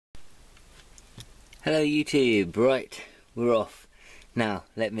Hello YouTube, right, we're off. Now,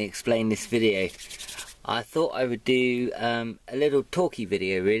 let me explain this video. I thought I would do a little talky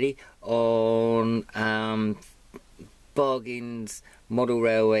video really on bargains, model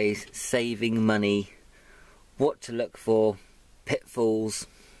railways, saving money, what to look for, pitfalls,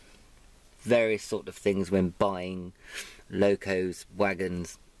 various sort of things when buying locos,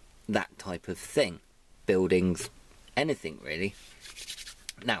 wagons, that type of thing, buildings, anything really.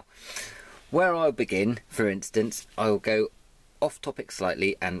 Now, where I'll begin, for instance, I'll go off topic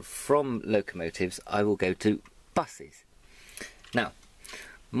slightly, and from locomotives I will go to buses. Now,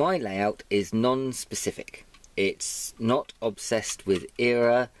 my layout is non-specific. It's not obsessed with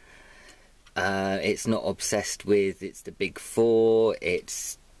era, it's not obsessed with it's the big four,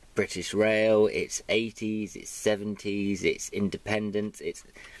 it's British Rail, it's 80s, it's 70s, it's independence. It's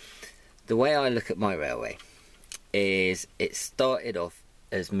the way I look at my railway is it started off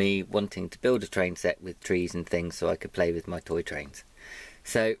as me wanting to build a train set with trees and things so I could play with my toy trains.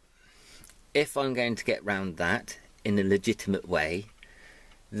 So if I'm going to get round that in a legitimate way,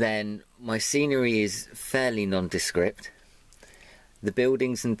 then my scenery is fairly nondescript. The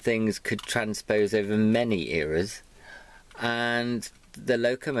buildings and things could transpose over many eras, and the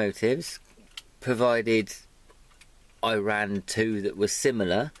locomotives, provided I ran two that were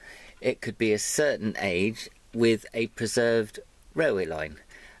similar, it could be a certain age with a preserved railway line.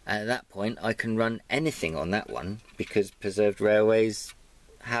 At that point I can run anything on that one because preserved railways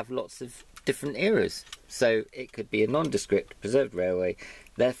have lots of different eras, so it could be a nondescript preserved railway,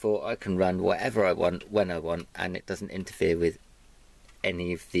 therefore I can run whatever I want when I want, and it doesn't interfere with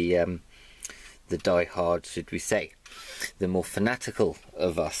any of the die-hard, should we say, the more fanatical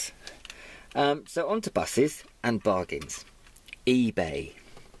of us. So on to buses and bargains. eBay.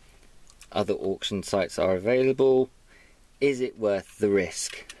 Other auction sites are available. Is it worth the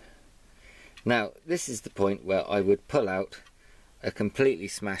risk? Now, this is the point where I would pull out a completely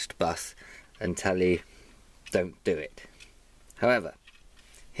smashed bus and tell you, don't do it. However,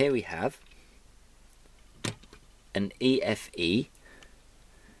 here we have an EFE.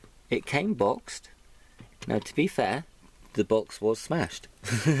 It came boxed. Now, to be fair, the box was smashed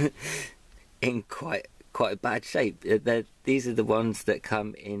in quite a bad shape. These are the ones that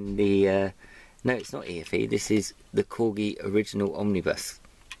come in the no, it's not EFE, this is the Corgi original omnibus.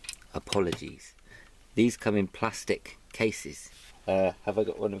 Apologies. These come in plastic cases. Have I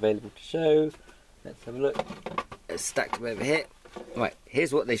got one available to show? Let's have a look. Let's stack them over here. Right,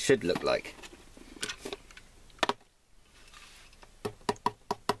 here's what they should look like.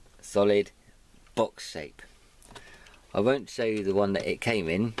 Solid box shape. I won't show you the one that it came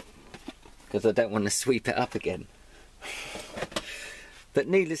in because I don't want to sweep it up again. But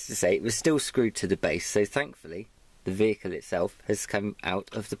needless to say, it was still screwed to the base, so thankfully the vehicle itself has come out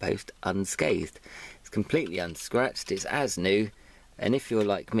of the post unscathed. It's completely unscratched, it's as new, and if you're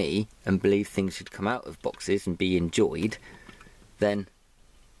like me and believe things should come out of boxes and be enjoyed, then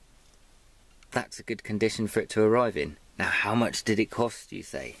that's a good condition for it to arrive in. Now, how much did it cost, you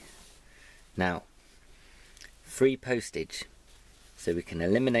say? Now, free postage, so we can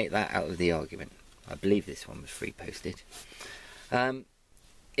eliminate that out of the argument. I believe this one was free postage.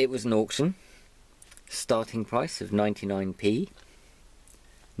 It was an auction, starting price of 99p,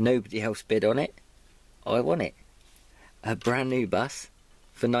 nobody else bid on it, I won it. A brand new bus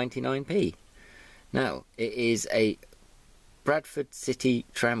for 99p. Now, it is a Bradford City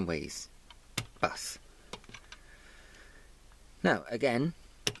Tramways bus. Now, again,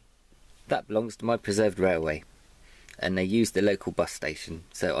 that belongs to my preserved railway, and they use the local bus station,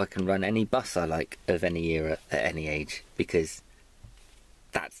 so I can run any bus I like of any era at any age, because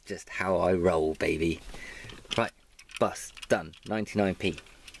that's just how I roll, baby. Right, bus, done, 99p.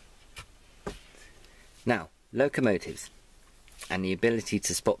 Now, locomotives, and the ability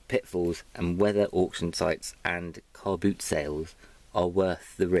to spot pitfalls and whether auction sites and car boot sales are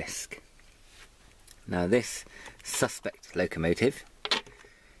worth the risk. Now, this suspect locomotive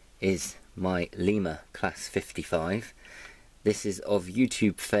is my Lima Class 55. This is of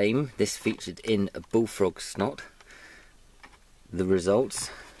YouTube fame. This featured in a bullfrog snot. The results.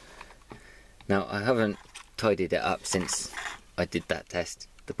 Now, I haven't tidied it up since I did that test.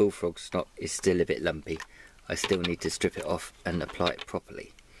 The bullfrog snot is still a bit lumpy. I still need to strip it off and apply it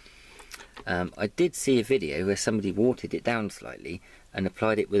properly. I did see a video where somebody watered it down slightly and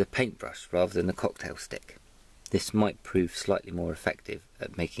applied it with a paintbrush rather than a cocktail stick. This might prove slightly more effective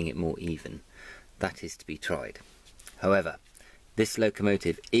at making it more even. That is to be tried. However, this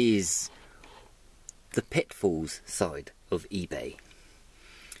locomotive is the pitfalls side of eBay.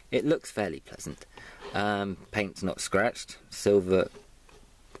 It looks fairly pleasant. Paint's not scratched, silver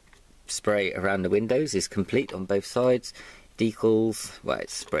spray around the windows is complete on both sides. Decals, well,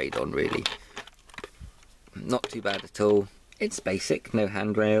 it's sprayed on really. Not too bad at all. It's basic, no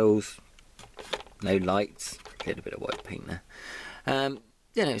handrails, no lights, a little bit of white paint there.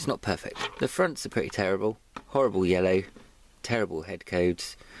 You know, it's not perfect. The fronts are pretty terrible, horrible yellow, terrible head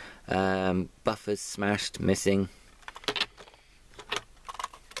codes, buffers smashed, missing,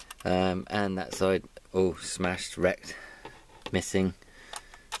 and that side all smashed, wrecked, missing,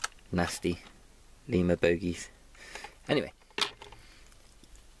 nasty Lima bogies. Anyway,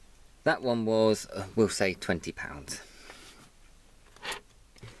 that one was, we'll say, £20.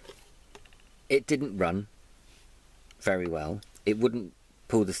 It didn't run very well. It wouldn't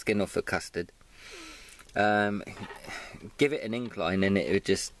pull the skin off a custard. Give it an incline and it would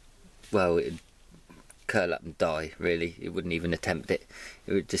just, well, it would curl up and die, really. It wouldn't even attempt it.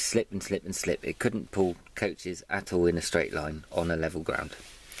 It would just slip and slip and slip. It couldn't pull coaches at all in a straight line on a level ground.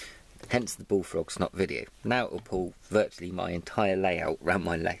 Hence the bullfrog snot video. Now it will pull virtually my entire layout round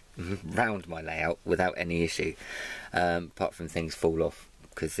my layout without any issue, apart from things fall off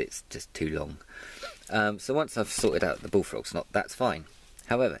because it's just too long. So once I've sorted out the bullfrog snot, that's fine.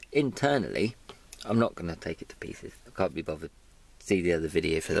 However, internally, I'm not going to take it to pieces. I can't be bothered. See the other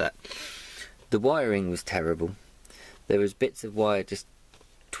video for that. The wiring was terrible. There was bits of wire just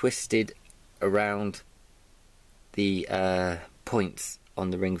twisted around the points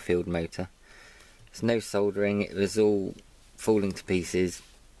on the Ringfield motor. There's no soldering. It was all falling to pieces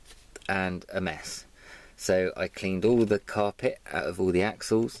and a mess. So I cleaned all the carpet out of all the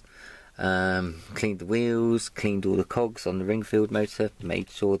axles, cleaned the wheels, cleaned all the cogs on the Ringfield motor, made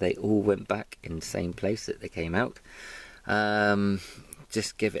sure they all went back in the same place that they came out.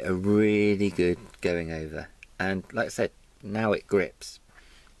 Just give it a really good going over. And like I said, now it grips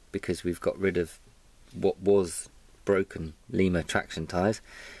because we've got rid of what was broken Lima traction tyres.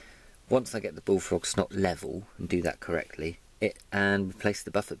 Once I get the bullfrog snot level and do that correctly, and replace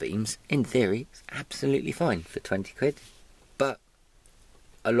the buffer beams, in theory it's absolutely fine for 20 quid, but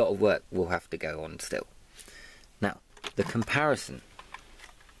a lot of work will have to go on still. Now, the comparison.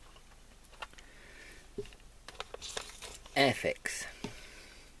 Airfix.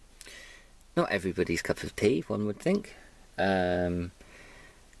 Not everybody's cup of tea, one would think. I'm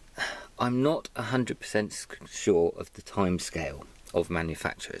not 100% sure of the time scale of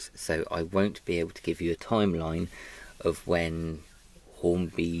manufacturers, so I won't be able to give you a timeline of when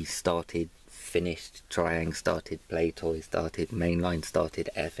Hornby started, finished, Triang started, Playtoy started, Mainline started,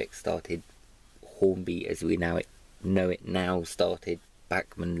 Airfix started, Hornby as we now know it now started,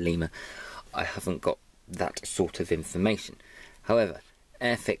 Bachmann, Lima. I haven't got that sort of information. However,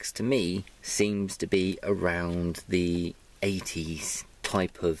 Airfix to me seems to be around the 80s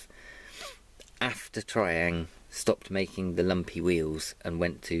type of, after Triang stopped making the lumpy wheels and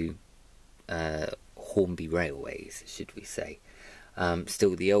went to Hornby Railways, should we say.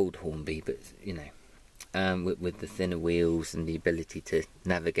 Still the old Hornby, but you know, with the thinner wheels and the ability to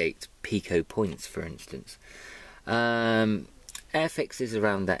navigate Pico points, for instance. Airfix is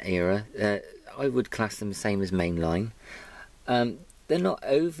around that era. I would class them the same as Mainline. They're not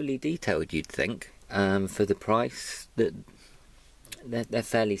overly detailed, you'd think, for the price. They're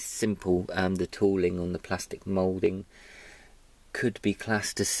fairly simple. The tooling on the plastic moulding could be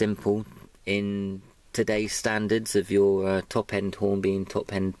classed as simple in today's standards of your top-end Hornby and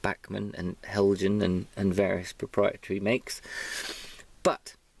top-end Bachmann and Helgen and various proprietary makes.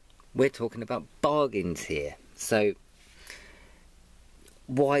 But we're talking about bargains here. So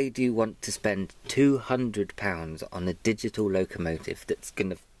why do you want to spend £200 on a digital locomotive that's going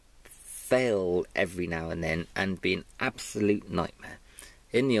to fail every now and then and be an absolute nightmare?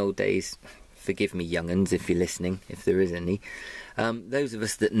 In the old days, forgive me young'uns if you're listening, if there is any, those of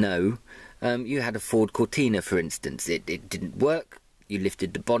us that know, you had a Ford Cortina, for instance. It didn't work. You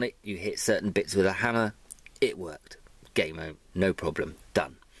lifted the bonnet, you hit certain bits with a hammer, it worked. Game over, no problem,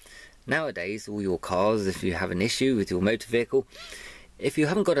 done. Nowadays, all your cars, if you have an issue with your motor vehicle, if you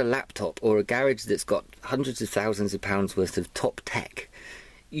haven't got a laptop or a garage that's got hundreds of thousands of pounds worth of top tech,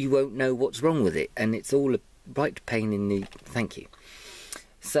 you won't know what's wrong with it, and it's all a right pain in the... Thank you.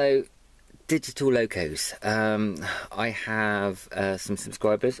 So, digital locos. I have some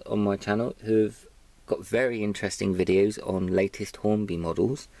subscribers on my channel who've got very interesting videos on latest Hornby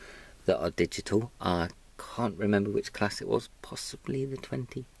models that are digital. I can't remember which class it was, possibly the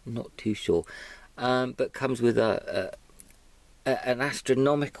 20, not too sure. But comes with an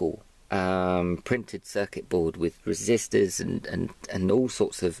astronomical printed circuit board with resistors and all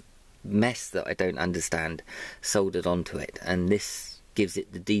sorts of mess that I don't understand soldered onto it. And this gives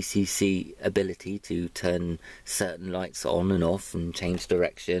it the DCC ability to turn certain lights on and off and change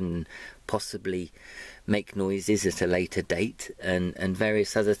direction and possibly make noises at a later date, and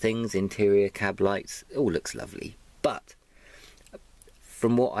various other things. Interior cab lights, it all looks lovely, but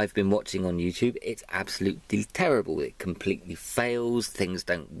from what I've been watching on YouTube, it's absolutely terrible. It completely fails, things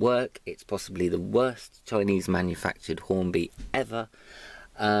don't work. It's possibly the worst Chinese manufactured Hornby ever.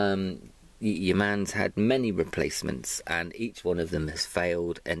 Your man's had many replacements and each one of them has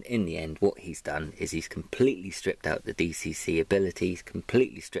failed, and in the end what he's done is he's completely stripped out the DCC abilities,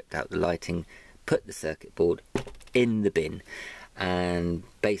 completely stripped out the lighting, put the circuit board in the bin and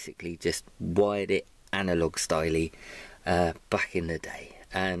basically just wired it analog styly back in the day,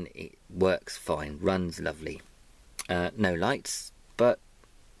 and it works fine, runs lovely. No lights, but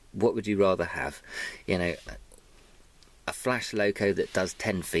what would you rather have? You know, a flash loco that does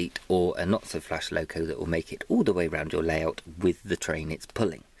 10 feet or a not so flash loco that will make it all the way around your layout with the train it's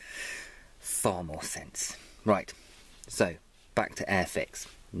pulling. Far more sense. Right, so back to Airfix.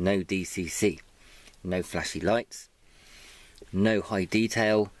 No DCC, no flashy lights, no high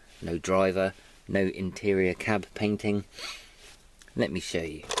detail, no driver, no interior cab painting. Let me show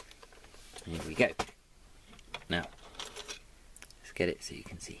you. Here we go. Now, let's get it so you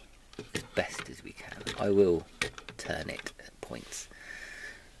can see as best as we can. I will turn it at points.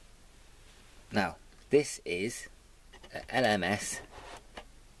 Now, this is a LMS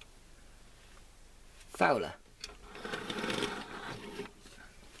Fowler.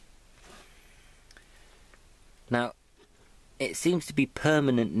 Now, it seems to be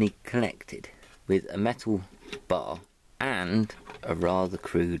permanently connected with a metal bar and a rather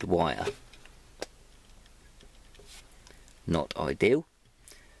crude wire. Not ideal.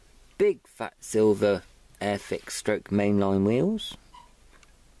 Big fat silver Airfix stroke mainline wheels.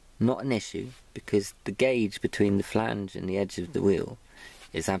 Not an issue because the gauge between the flange and the edge of the wheel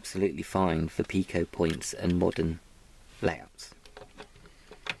is absolutely fine for pico points and modern layouts.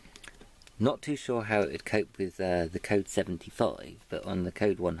 Not too sure how it would cope with the code 75, but on the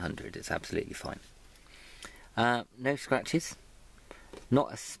code 100 it's absolutely fine. No scratches,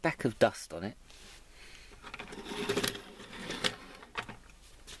 not a speck of dust on it.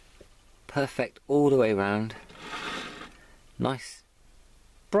 Perfect all the way around. Nice,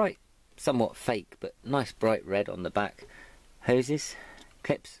 bright, somewhat fake, but nice bright red on the back. Hoses,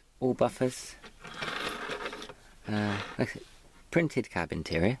 clips, all buffers. Printed cab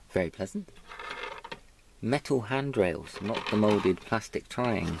interior, very pleasant. Metal handrails, not the moulded plastic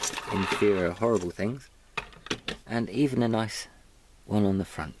trying inferior horrible things. And even a nice one on the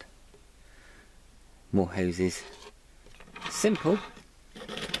front. More hoses. Simple,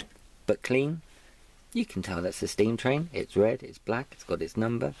 but clean. You can tell that's a steam train. It's red, it's black, it's got its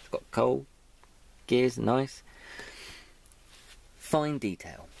number, it's got coal. Gears, nice. Fine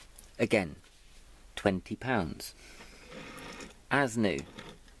detail. Again, £20. As new.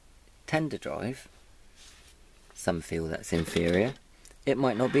 Tender drive. Some feel that's inferior. It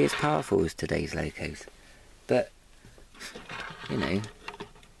might not be as powerful as today's locos, but you know,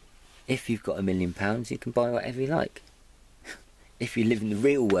 if you've got £1 million, you can buy whatever you like. If you live in the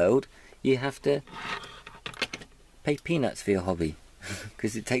real world, you have to pay peanuts for your hobby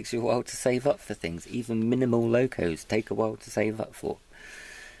because it takes you a while to save up for things. Even minimal locos take a while to save up for.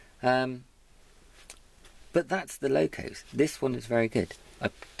 But that's the locos. This one is very good. I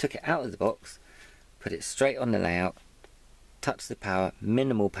took it out of the box, put it straight on the layout, touched the power,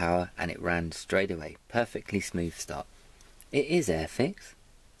 minimal power, and it ran straight away. Perfectly smooth start. It is Airfix,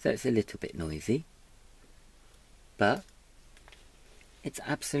 so it's a little bit noisy, but it's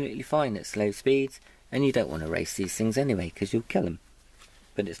absolutely fine at slow speeds, and you don't want to race these things anyway because you'll kill them.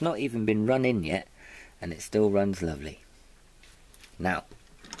 But it's not even been run in yet, and it still runs lovely. Now,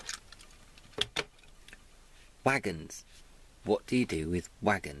 wagons. What do you do with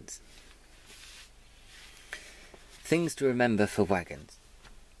wagons? Things to remember for wagons.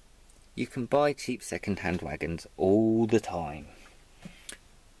 You can buy cheap second-hand wagons all the time,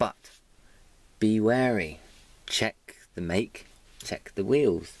 but be wary. Check the make, check the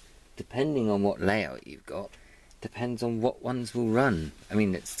wheels. Depending on what layout you've got, depends on what ones will run. I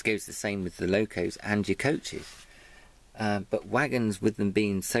mean, it goes the same with the locos and your coaches. But wagons, with them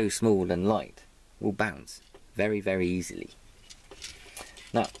being so small and light, will bounce very, very easily.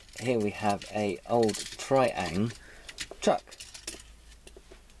 Now, here we have a old Triang truck.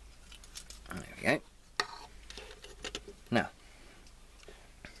 There we go. Now,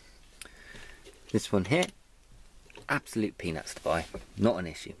 this one here, absolute peanuts to buy, not an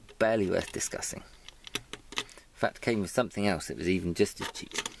issue, barely worth discussing. In fact, it came with something else that was even just as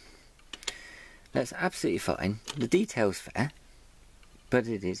cheap. That's absolutely fine. The detail's fair. but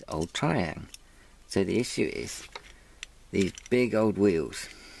it is old triang. So the issue is these big old wheels.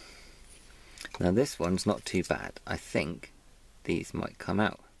 Now this one's not too bad. I think these might come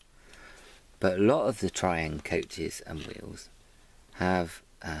out. But a lot of the triang coaches and wheels have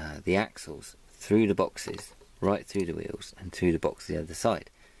the axles through the boxes, right through the wheels and through the box the other side.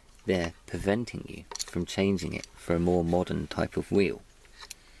 They're preventing you from changing it for a more modern type of wheel.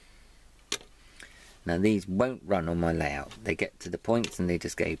 Now these won't run on my layout. They get to the points and they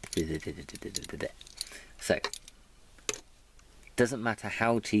just go. So, doesn't matter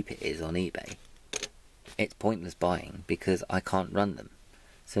how cheap it is on eBay, it's pointless buying because I can't run them.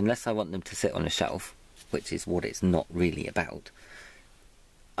 So unless I want them to sit on a shelf, which is what it's not really about,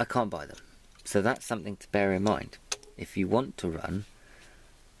 I can't buy them. So that's something to bear in mind. If you want to run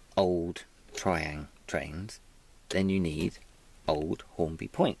old triang trains, then you need old Hornby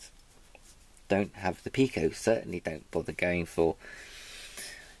points. Don't have the Pico, certainly don't bother going for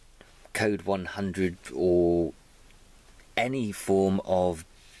Code 100 or any form of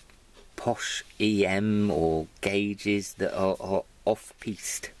posh EM or gauges that are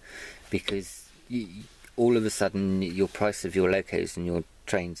off-piste, because all of a sudden your price of your locos and your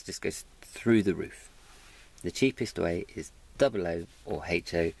trains just goes through the roof. The cheapest way is OO or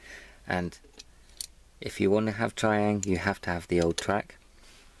HO, and if you want to have triang, you have to have the old track,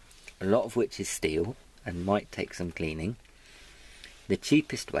 a lot of which is steel and might take some cleaning. The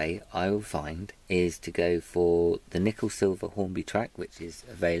cheapest way I will find is to go for the nickel silver Hornby track, which is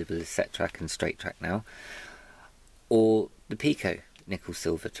available as set track and straight track now, or the Pico nickel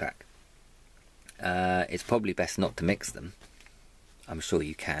silver track. It's probably best not to mix them. I'm sure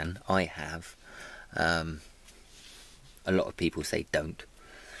you can. I have. A lot of people say don't.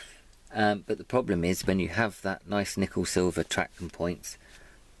 But the problem is when you have that nice nickel silver track and points,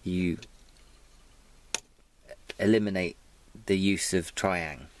 you eliminate the use of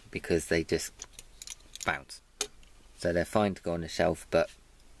triang because they just bounce. So they're fine to go on a shelf, but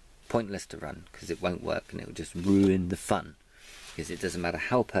pointless to run because it won't work and it will just ruin the fun. Because it doesn't matter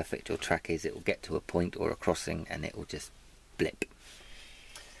how perfect your track is, it will get to a point or a crossing and it will just blip.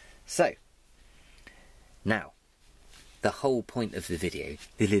 So, now, the whole point of the video,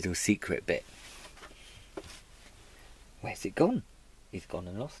 the little secret bit. Where's it gone? He's gone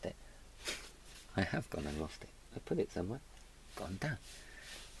and lost it. I have gone and lost it. I put it somewhere. Gone down.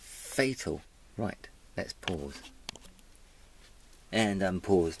 Fatal. Right, let's pause. And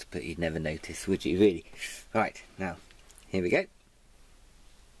unpaused, but you'd never notice, would you really? Right, now, here we go.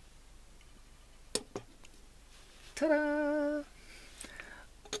 Ta-da!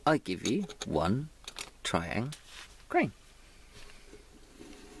 I give you one triang crane.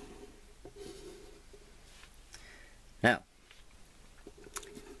 Now,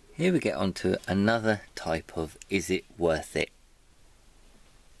 here we get on to another type of is it worth it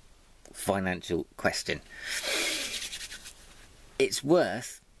financial question. It's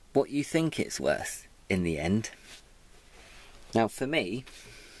worth what you think it's worth in the end. Now for me,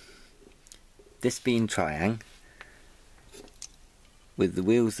 this being triang, with the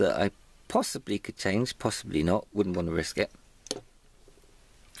wheels that I possibly could change, possibly not, wouldn't want to risk it,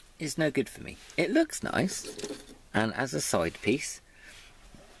 is no good for me. It looks nice, and as a side piece,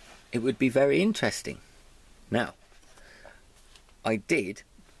 it would be very interesting. Now, I did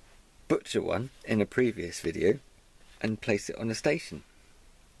butcher one in a previous video and place it on a station.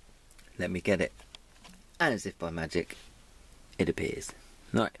 Let me get it. And as if by magic, it appears.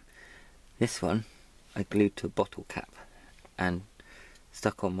 Right, this one I glued to a bottle cap and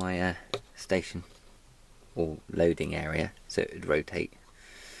stuck on my station or loading area so it would rotate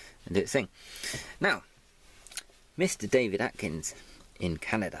and do its thing. Now, Mr. David Atkins in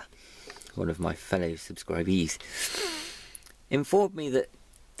Canada, one of my fellow subscribees, informed me that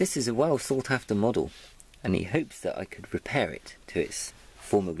this is a well sought after model and he hopes that I could repair it to its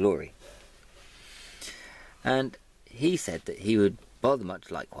former glory. And he said that he would rather much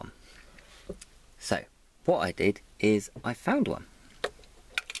like one. So, what I did is I found one.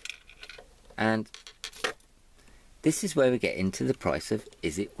 And this is where we get into the price of,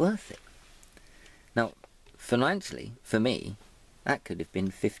 is it worth it? Now, financially, for me, that could have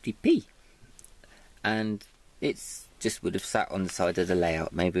been 50p. And it's just would have sat on the side of the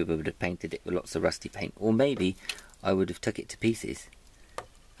layout. Maybe we would have painted it with lots of rusty paint. Or maybe I would have took it to pieces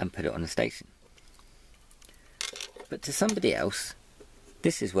and put it on a station. But to somebody else,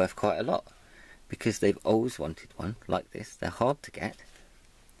 this is worth quite a lot. Because they've always wanted one like this. They're hard to get.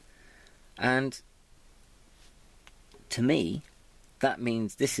 And to me, that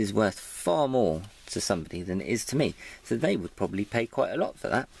means this is worth far more to somebody than it is to me. So they would probably pay quite a lot for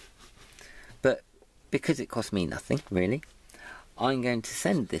that. But because it cost me nothing, really, I'm going to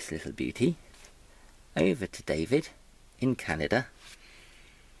send this little beauty over to David in Canada.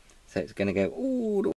 So it's going to go all the